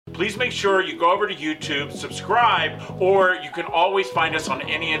please make sure you go over to YouTube, subscribe, or you can always find us on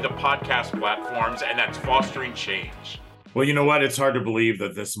any of the podcast platforms, and that's Fostering Change. Well, you know what? It's hard to believe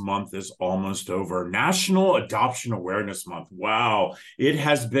that this month is almost over. National Adoption Awareness Month. Wow. It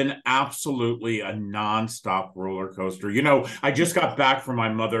has been absolutely a nonstop roller coaster. You know, I just got back from my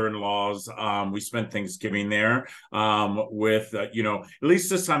mother-in-law's. We spent Thanksgiving there with, at least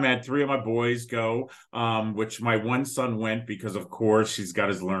this time I had 3 of my boys go, which my one son went because, of course, he's got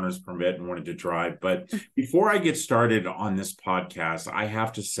his learner's permit and wanted to drive. But before I get started on this podcast, I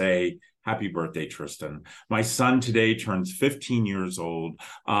have to say, happy birthday, Tristan. My son today turns 15 years old.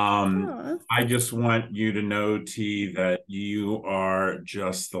 I just want you to know, T, that you are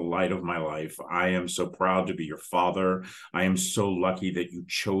just the light of my life. I am so proud to be your father. I am so lucky that you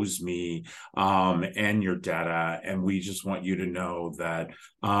chose me and your dada. And we just want you to know that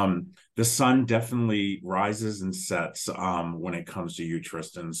the sun definitely rises and sets when it comes to you,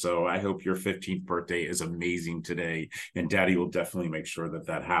 Tristan. So I hope your 15th birthday is amazing today. And Daddy will definitely make sure that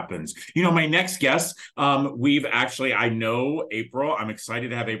that happens. You know, my next guest, I know April. I'm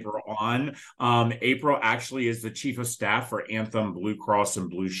excited to have April on. April actually is the chief of staff for Anthem Blue Cross and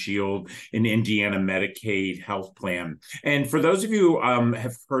Blue Shield in Indiana Medicaid Health Plan. And for those of you who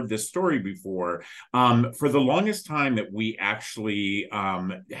have heard this story before, for the longest time that we actually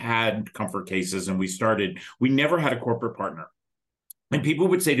had comfort cases and we never had a corporate partner. And people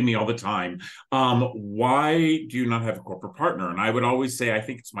would say to me all the time, why do you not have a corporate partner? And I would always say, I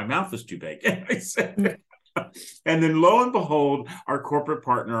think it's my mouth is too big. And I said, and then lo and behold, our corporate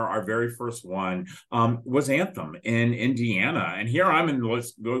partner, our very first one, was Anthem in Indiana. And here I'm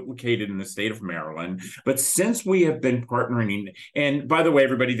located in the state of Maryland. But since we have been partnering, and by the way,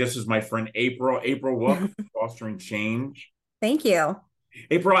 everybody, this is my friend April. April, welcome to Fostering Change. Thank you.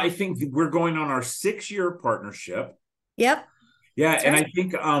 April, I think we're going on our 6-year partnership. Yep. Yeah, that's and right. I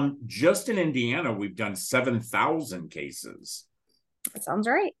think just in Indiana, we've done 7,000 cases. That sounds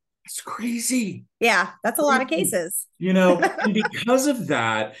right. It's crazy. Yeah, that's a lot of cases. You know, and because of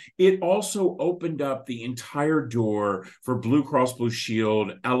that, it also opened up the entire door for Blue Cross Blue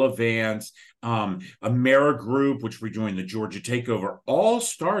Shield, Elevance, AmeriGroup, which we joined the Georgia Takeover, all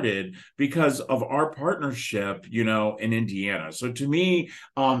started because of our partnership, you know, in Indiana. So to me,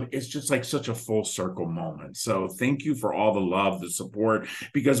 it's just like such a full circle moment. So thank you for all the love, the support,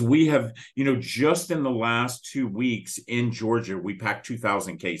 because we have, you know, just in the last 2 weeks in Georgia, we packed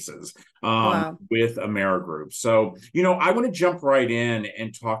 2,000 cases. Wow. With AmeriGroup. So, you know, I want to jump right in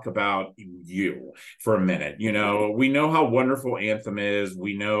and talk about you for a minute. You know, we know how wonderful Anthem is.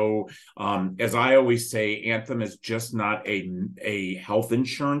 We know, as I always say, Anthem is just not a health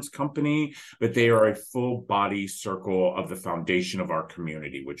insurance company, but they are a full body circle of the foundation of our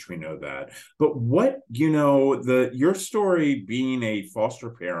community, which we know that. But what, you know, your story being a foster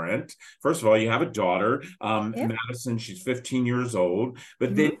parent, first of all, you have a daughter, Madison, she's 15 years old,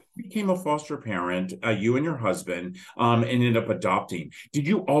 but then you became a foster parent, you and your husband, and ended up adopting. Did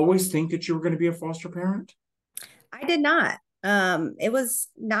you always think that you were going to be a foster parent? I did not. It was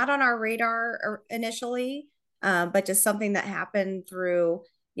not on our radar initially, but just something that happened through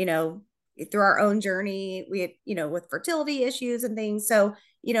our own journey. We had, with fertility issues and things. So,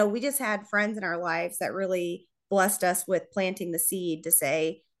 we just had friends in our lives that really blessed us with planting the seed to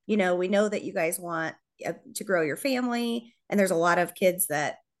say, we know that you guys want to grow your family. And there's a lot of kids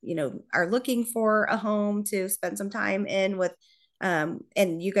that, are looking for a home to spend some time in with, and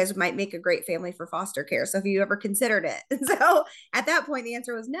you guys might make a great family for foster care. So have you ever considered it? So at that point, the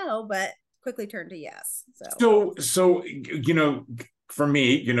answer was no, but quickly turned to yes. So, for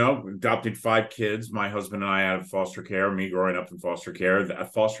me, adopted 5 kids. My husband and I had foster care, me growing up in foster care.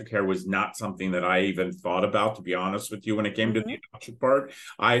 Foster care was not something that I even thought about, to be honest with you, when it came to the adoption part.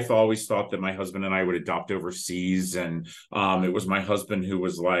 I always thought that my husband and I would adopt overseas. And it was my husband who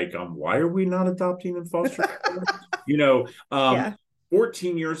was like, why are we not adopting in foster care?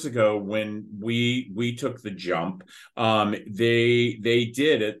 14 years ago, when we took the jump, they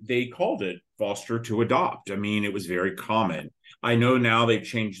did it. They called it foster to adopt. I mean, it was very common. I know now they've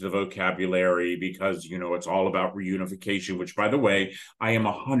changed the vocabulary because, it's all about reunification, which, by the way, I am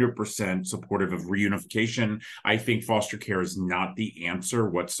 100% supportive of reunification. I think foster care is not the answer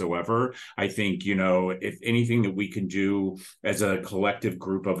whatsoever. I think, if anything that we can do as a collective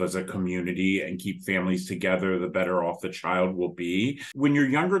group as a community and keep families together, the better off the child will be. When your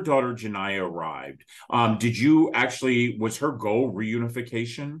younger daughter, Janiyah, arrived, was her goal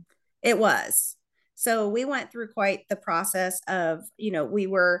reunification? It was. So we went through quite the process of,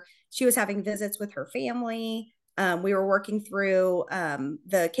 she was having visits with her family. We were working through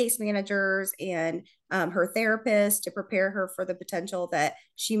the case managers and her therapist to prepare her for the potential that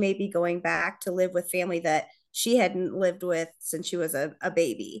she may be going back to live with family that she hadn't lived with since she was a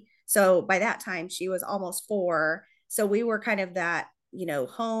baby. So by that time, she was almost 4. So we were kind of that,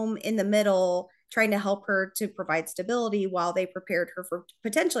 home in the middle, trying to help her to provide stability while they prepared her for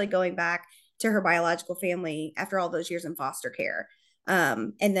potentially going back to her biological family after all those years in foster care.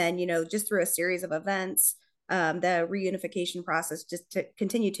 And then, just through a series of events, the reunification process just to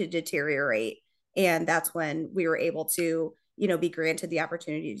continue to deteriorate. And that's when we were able to, be granted the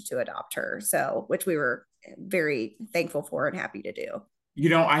opportunity to adopt her. So, which we were very thankful for and happy to do.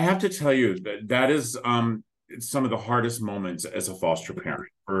 I have to tell you that that is some of the hardest moments as a foster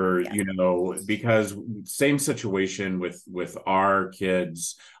parent, or Yeah. because same situation with our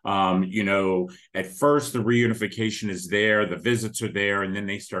kids. At first the reunification is there, the visits are there, and then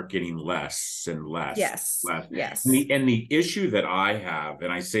they start getting less and less. Yes. Less. Yes. And the issue that I have,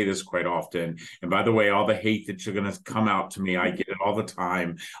 and I say this quite often, and by the way, all the hate that you're going to come out to me, I get it all the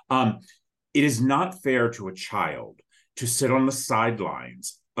time. It is not fair to a child to sit on the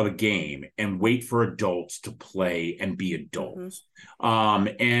sidelines of a game and wait for adults to play and be adults.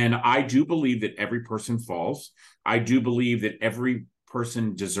 And I do believe that every person falls. I do believe that every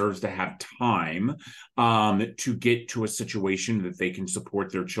person deserves to have time to get to a situation that they can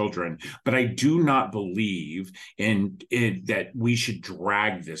support their children. But I do not believe in that we should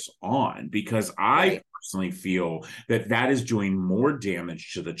drag this on, because I personally feel that that is doing more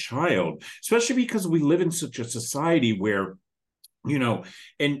damage to the child, especially because we live in such a society where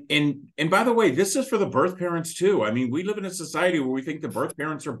and by the way, this is for the birth parents too. I mean, we live in a society where we think the birth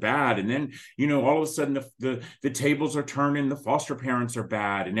parents are bad, and then all of a sudden the tables are turning, the foster parents are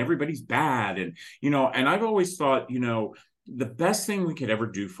bad, and everybody's bad. And I've always thought the best thing we could ever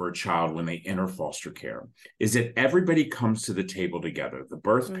do for a child when they enter foster care is that everybody comes to the table together. The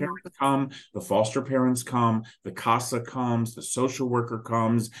birth parents come, the foster parents come, the CASA comes, the social worker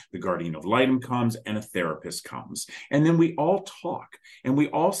comes, the guardian ad litem comes, and a therapist comes. And then we all talk, and we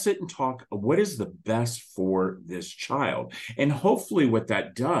all sit and talk, what is the best for this child? And hopefully what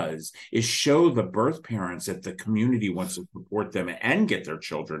that does is show the birth parents that the community wants to support them and get their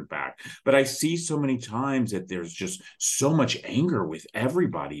children back. But I see so many times that there's just so much anger with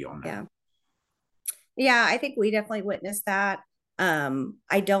everybody on that. Yeah, I think we definitely witnessed that.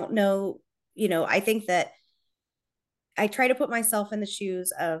 I don't know, I think that I try to put myself in the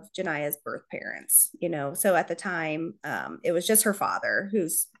shoes of Jania's birth parents, so at the time, it was just her father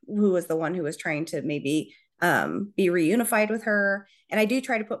who was the one who was trying to maybe be reunified with her. And I do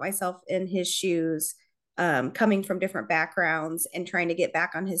try to put myself in his shoes, coming from different backgrounds and trying to get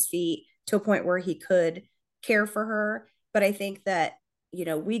back on his feet to a point where he could care for her. But I think that,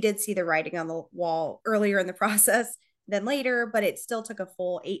 we did see the writing on the wall earlier in the process than later, but it still took a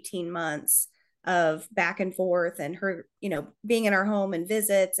full 18 months of back and forth, and her, being in our home and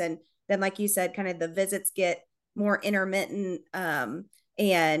visits. And then, like you said, kind of the visits get more intermittent,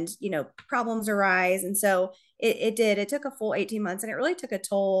 and, problems arise. And so it took a full 18 months, and it really took a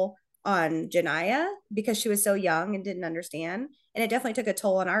toll on Jania because she was so young and didn't understand. And it definitely took a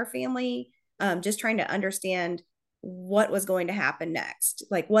toll on our family, just trying to understand what was going to happen next,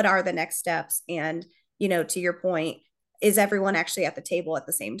 like what are the next steps. And to your point, is everyone actually at the table at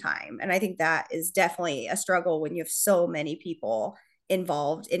the same time? And I think that is definitely a struggle when you have so many people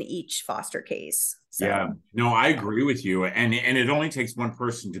involved in each foster case. So, yeah, no, I agree with you. And it only takes one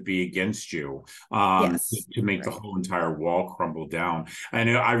person to be against you to make the whole entire wall crumble down. And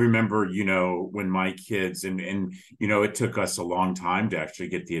I remember, when my kids and it took us a long time to actually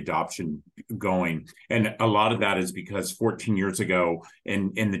get the adoption going. And a lot of that is because 14 years ago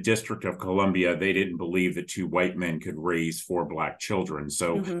in the District of Columbia, they didn't believe that 2 white men could raise 4 Black children.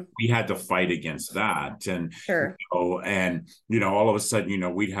 So we had to fight against that. And, all of a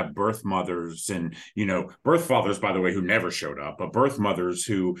sudden, we'd have birth mothers and, birth fathers, by the way, who never showed up, but birth mothers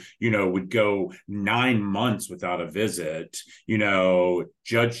who, would go 9 months without a visit.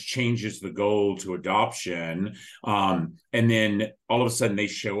 Judge changes the goal to adoption. And then all of a sudden they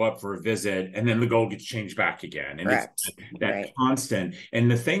show up for a visit, and then the goal gets changed back again. And it's that constant.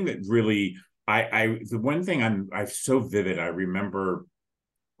 And the thing that really, the one thing I'm so vivid, I remember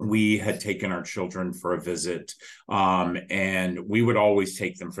we had taken our children for a visit, and we would always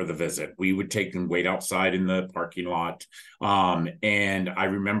take them for the visit. We would take them, wait outside in the parking lot. And I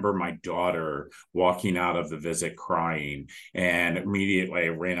remember my daughter walking out of the visit crying, and immediately I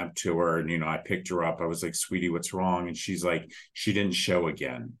ran up to her and, I picked her up. I was like, sweetie, what's wrong? And she's like, she didn't show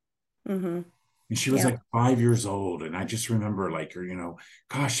again. And she was Yep. like 5 years old. And I just remember like her,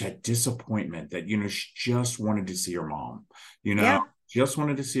 gosh, that disappointment that, she just wanted to see her mom, Yeah. just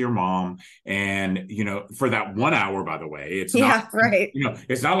wanted to see her mom. And, for that 1 hour, by the way, Yeah. Right.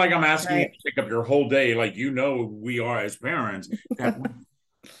 it's not like I'm asking you Right. to take up your whole day. Like, we are as parents that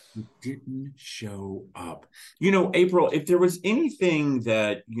you didn't show up. April, if there was anything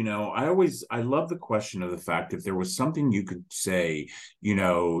that, I love the question of the fact if there was something you could say,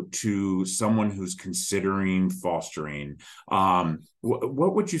 to someone who's considering fostering,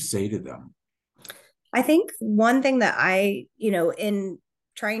 what would you say to them? I think one thing that in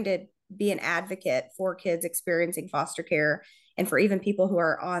trying to be an advocate for kids experiencing foster care and for even people who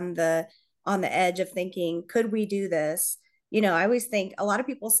are on the edge of thinking, could we do this? I always think a lot of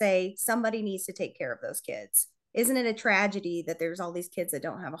people say somebody needs to take care of those kids. Isn't it a tragedy that there's all these kids that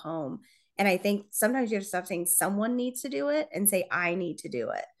don't have a home? And I think sometimes you have to stop saying someone needs to do it and say, I need to do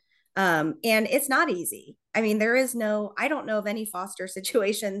it. And it's not easy. I mean, I don't know of any foster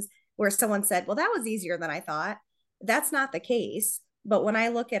situations where someone said, well, that was easier than I thought. That's not the case. But when I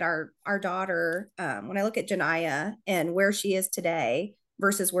look at our daughter, when I look at Janiyah and where she is today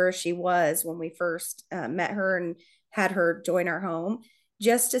versus where she was when we first met her and had her join our home,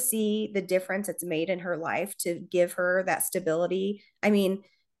 just to see the difference it's made in her life to give her that stability. I mean,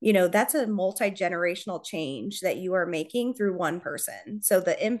 that's a multi-generational change that you are making through one person. So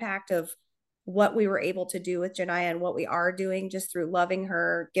the impact of what we were able to do with Janiyah and what we are doing just through loving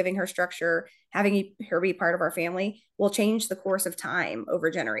her, giving her structure, having her be part of our family will change the course of time over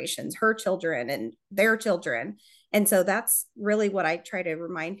generations, her children and their children. And so that's really what I try to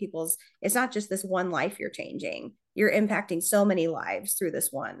remind people is it's not just this one life you're changing. You're impacting so many lives through this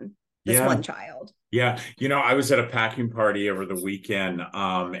Yeah. one child. Yeah, I was at a packing party over the weekend,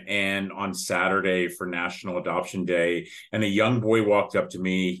 and on Saturday for National Adoption Day, and a young boy walked up to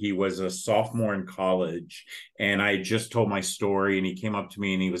me. He was a sophomore in college, and I just told my story, and he came up to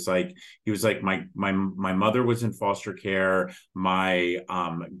me and he was like, my mother was in foster care, my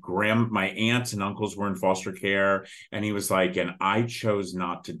my aunts and uncles were in foster care, and he was like, and I chose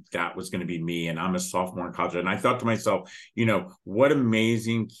not to. That was going to be me, and I'm a sophomore in college, and I thought to myself, what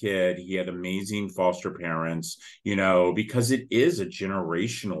amazing kid. He had amazing foster parents, because it is a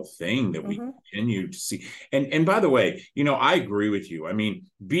generational thing that we continue to see. And by the way, I agree with you. I mean,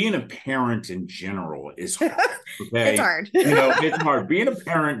 being a parent in general is hard. Okay. It's hard. It's hard. Being a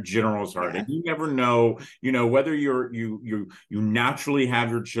parent in general is hard. Yeah. And you never know, whether you naturally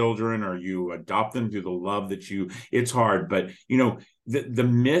have your children or you adopt them through the love it's hard. But the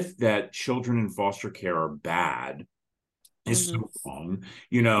myth that children in foster care are bad is so wrong,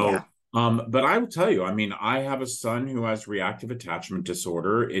 Yeah. But I will tell you, I mean, I have a son who has reactive attachment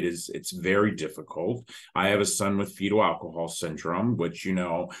disorder. It's very difficult. I have a son with fetal alcohol syndrome, which,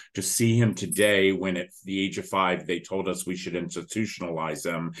 to see him today when at the age of 5, they told us we should institutionalize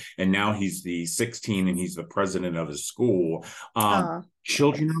him. And now he's the 16 and he's the president of his school.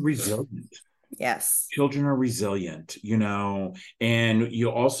 Children are resilient. Yes. Children are resilient, and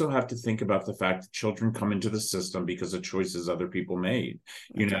you also have to think about the fact that children come into the system because of choices other people made,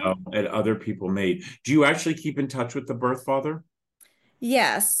 and other people made. Do you actually keep in touch with the birth father?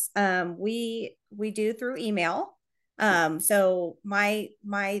 Yes. We do through email. So my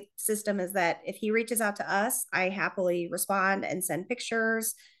system is that if he reaches out to us, I happily respond and send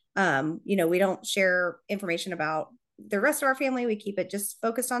pictures. We don't share information about the rest of our family. We keep it just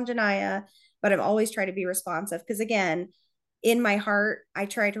focused on Janiyah, but I'm always trying to be responsive because again, in my heart, I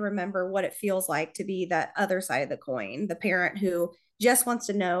try to remember what it feels like to be that other side of the coin, the parent who just wants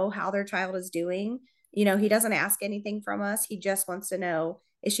to know how their child is doing. He doesn't ask anything from us. He just wants to know,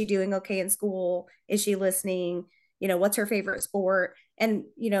 is she doing okay in school? Is she listening? What's her favorite sport? And,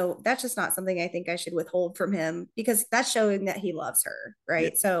 that's just not something I think I should withhold from him because that's showing that he loves her.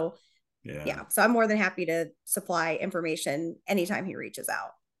 Right. Yeah. So, yeah. So I'm more than happy to supply information anytime he reaches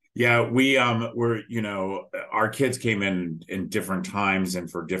out. Yeah, we're, our kids came in different times and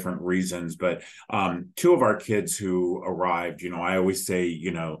for different reasons, but two of our kids who arrived, I always say,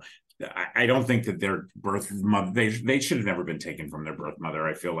 I don't think that their birth mother, they should have never been taken from their birth mother.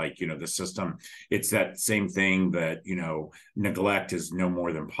 I feel like, the system, it's that same thing that, neglect is no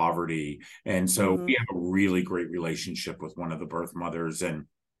more than poverty. And so we have a really great relationship with one of the birth mothers. And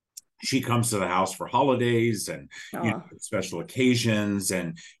she comes to the house for holidays and special occasions,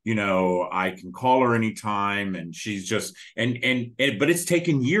 and I can call her anytime, and she's just and but it's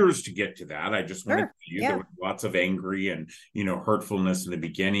taken years to get to that. I just want to tell you there was lots of angry and hurtfulness in the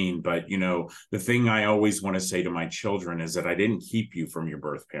beginning, but the thing I always want to say to my children is that I didn't keep you from your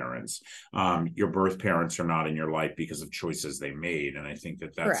birth parents. Your birth parents are not in your life because of choices they made, and I think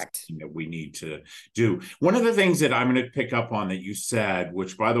that that's something that we need to do. One of the things that I'm going to pick up on that you said,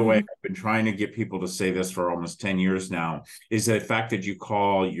 which by the way, I've been trying to get people to say this for almost 10 years now, is the fact that you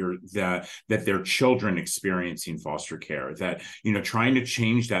call that they're children experiencing foster care, that trying to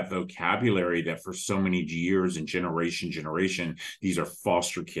change that vocabulary that for so many years and generation these are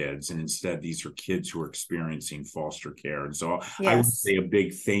foster kids, and instead these are kids who are experiencing foster care. And so I would say a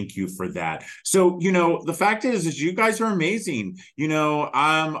big thank you for that. So the fact is you guys are amazing.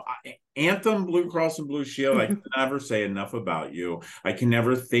 Anthem Blue Cross and Blue Shield, I can never say enough about you. I can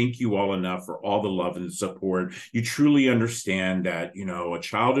never thank you all enough for all the love and support. You truly understand that, a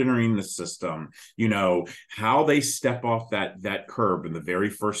child entering the system, how they step off that curb in the very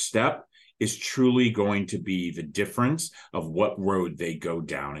first step is truly going to be the difference of what road they go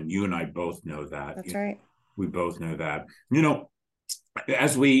down. And you and I both know that. That's right. We both know that.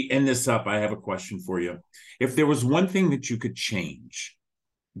 As we end this up, I have a question for you. If there was one thing that you could change,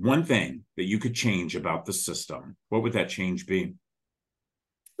 one thing that you could change about the system, what would that change be?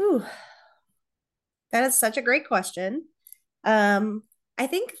 Ooh, that is such a great question. I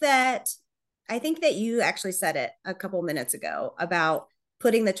think that you actually said it a couple minutes ago about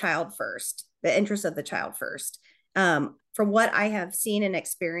putting the child first, the interest of the child first. From what I have seen and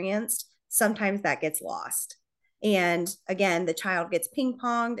experienced, sometimes that gets lost. And again, the child gets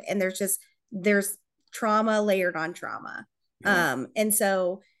ping-ponged, and there's trauma layered on trauma. And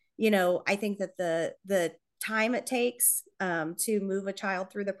so, I think that the time it takes to move a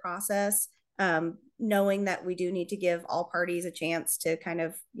child through the process, knowing that we do need to give all parties a chance to kind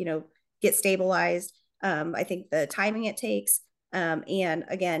of, get stabilized. I think the timing it takes, and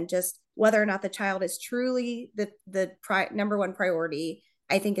again, just whether or not the child is truly the number one priority,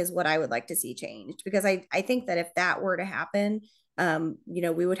 I think is what I would like to see changed, because I think that if that were to happen,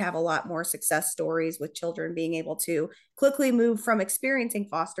 we would have a lot more success stories with children being able to quickly move from experiencing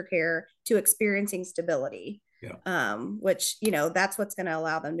foster care to experiencing stability, which, that's what's going to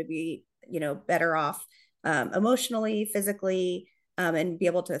allow them to be, better off emotionally, physically, and be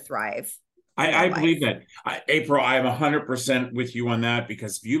able to thrive. I believe that. April, I am 100% with you on that,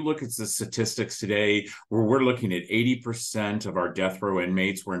 because if you look at the statistics today, where we're looking at 80% of our death row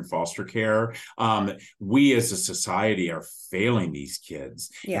inmates were in foster care, we as a society are failing these kids.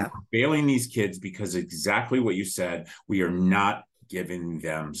 Yeah. Failing these kids because exactly what you said, we are not giving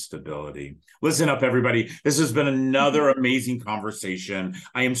them stability. Listen up, everybody. This has been another amazing conversation.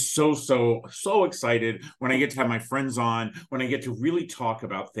 I am so excited when I get to have my friends on, when I get to really talk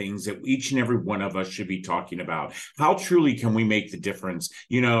about things that each and every one of us should be talking about. How truly can we make the difference?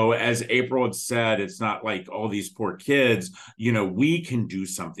 As April had said, it's not like all these poor kids. We can do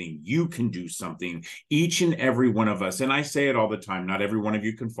something. You can do something. Each and every one of us. And I say it all the time, not every one of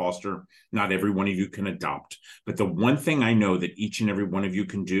you can foster, not every one of you can adopt. But the one thing I know that each and every one of you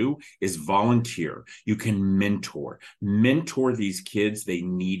can do is volunteer. You can mentor these kids. They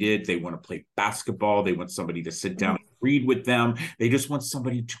need it. They want to play basketball. They want somebody to sit down and read with them. They just want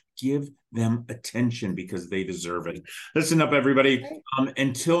somebody to give them attention because they deserve it. Listen up, everybody.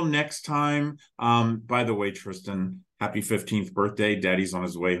 Until next time, by the way, Tristan, happy 15th birthday. Daddy's on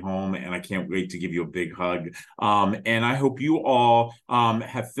his way home, and I can't wait to give you a big hug. And I hope you all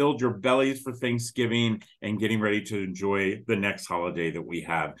have filled your bellies for Thanksgiving and getting ready to enjoy the next holiday that we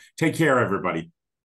have. Take care, everybody.